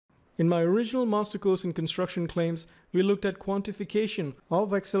In my original master course in construction claims, we looked at quantification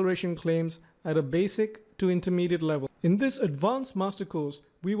of acceleration claims at a basic to intermediate level. In this advanced master course,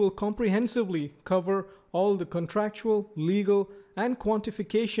 we will comprehensively cover all the contractual, legal, and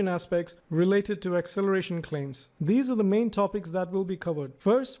quantification aspects related to acceleration claims. These are the main topics that will be covered.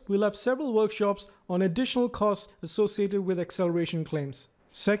 First, we'll have several workshops on additional costs associated with acceleration claims.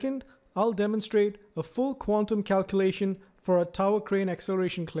 Second, I'll demonstrate a full quantum calculation for a tower crane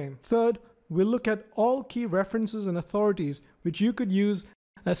acceleration claim. Third, we'll look at all key references and authorities which you could use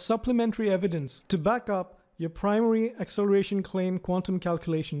as supplementary evidence to back up your primary acceleration claim quantum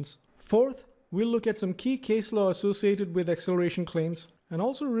calculations. Fourth, we'll look at some key case law associated with acceleration claims and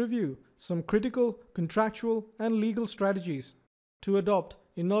also review some critical contractual and legal strategies to adopt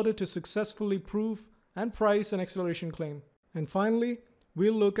in order to successfully prove and price an acceleration claim. And finally,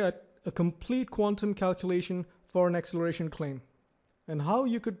 we'll look at a complete quantum calculation for an acceleration claim and how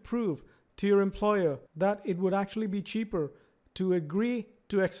you could prove to your employer that it would actually be cheaper to agree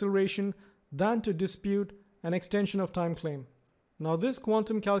to acceleration than to dispute an extension of time claim. Now this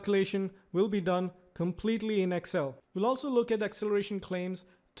quantum calculation will be done completely in Excel. We'll also look at acceleration claims,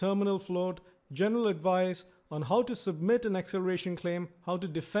 terminal float, general advice on how to submit an acceleration claim, how to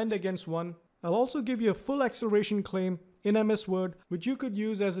defend against one. I'll also give you a full acceleration claim in MS Word which you could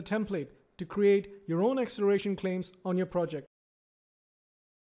use as a template to create your own acceleration claims on your project.